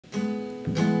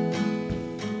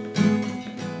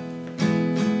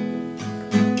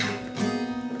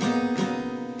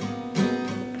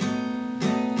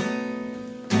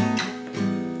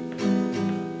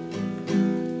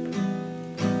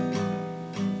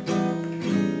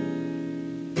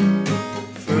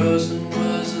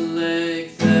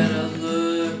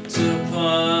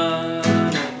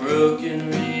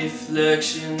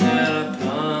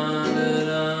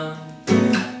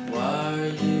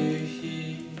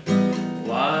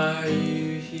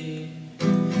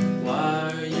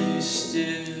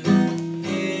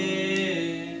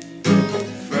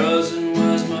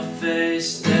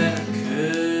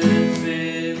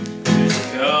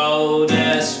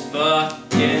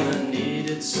I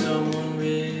needed someone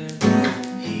real,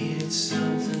 needed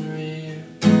something real.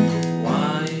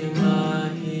 Why am I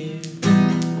here?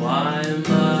 Why am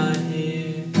I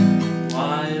here?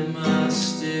 Why am I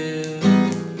still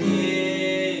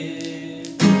here?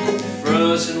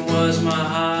 Frozen was my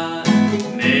heart,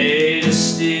 made of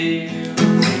steel,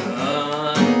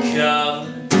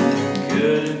 uncovered,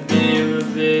 couldn't be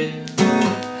revealed.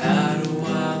 How do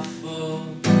I fall?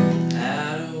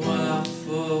 How do I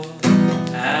fall?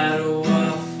 How do I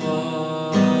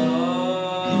fall?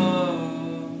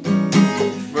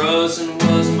 Frozen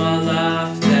was my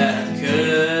life that I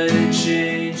couldn't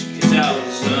change, 'cause I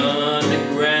was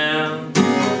underground,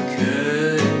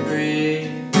 couldn't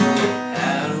breathe.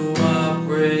 How do I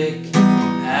break?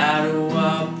 How do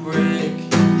I break?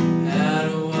 How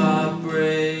do I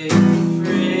break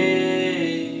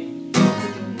free?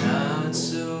 Not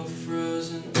so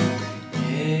frozen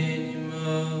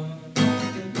anymore,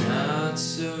 not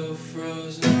so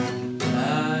frozen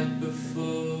like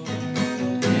before,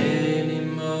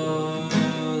 anymore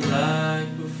like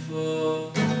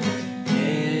before,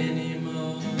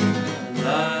 anymore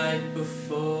like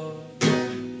before.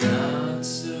 Not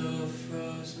so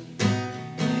frozen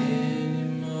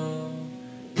anymore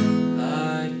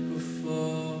like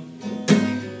before.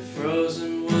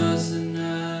 Frozen was the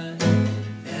night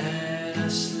that I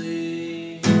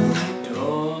sleep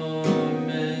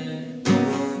dormant,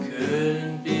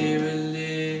 couldn't be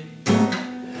relieved.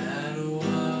 How do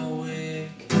I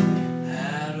wake?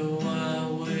 How do I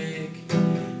wake?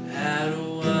 How do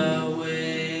I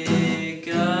wake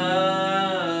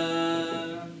up?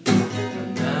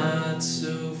 I'm not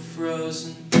so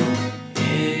frozen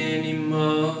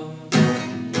anymore,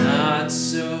 not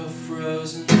so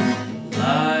frozen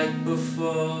like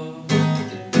before,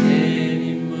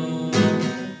 anymore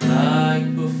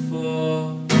like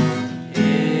before,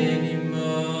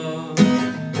 anymore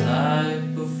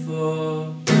like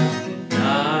before.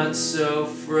 Not so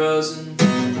frozen,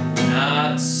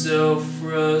 not so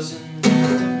frozen,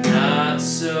 not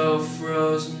so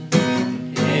frozen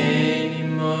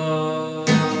anymore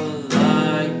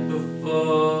like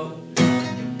before.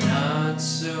 Not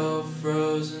so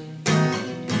frozen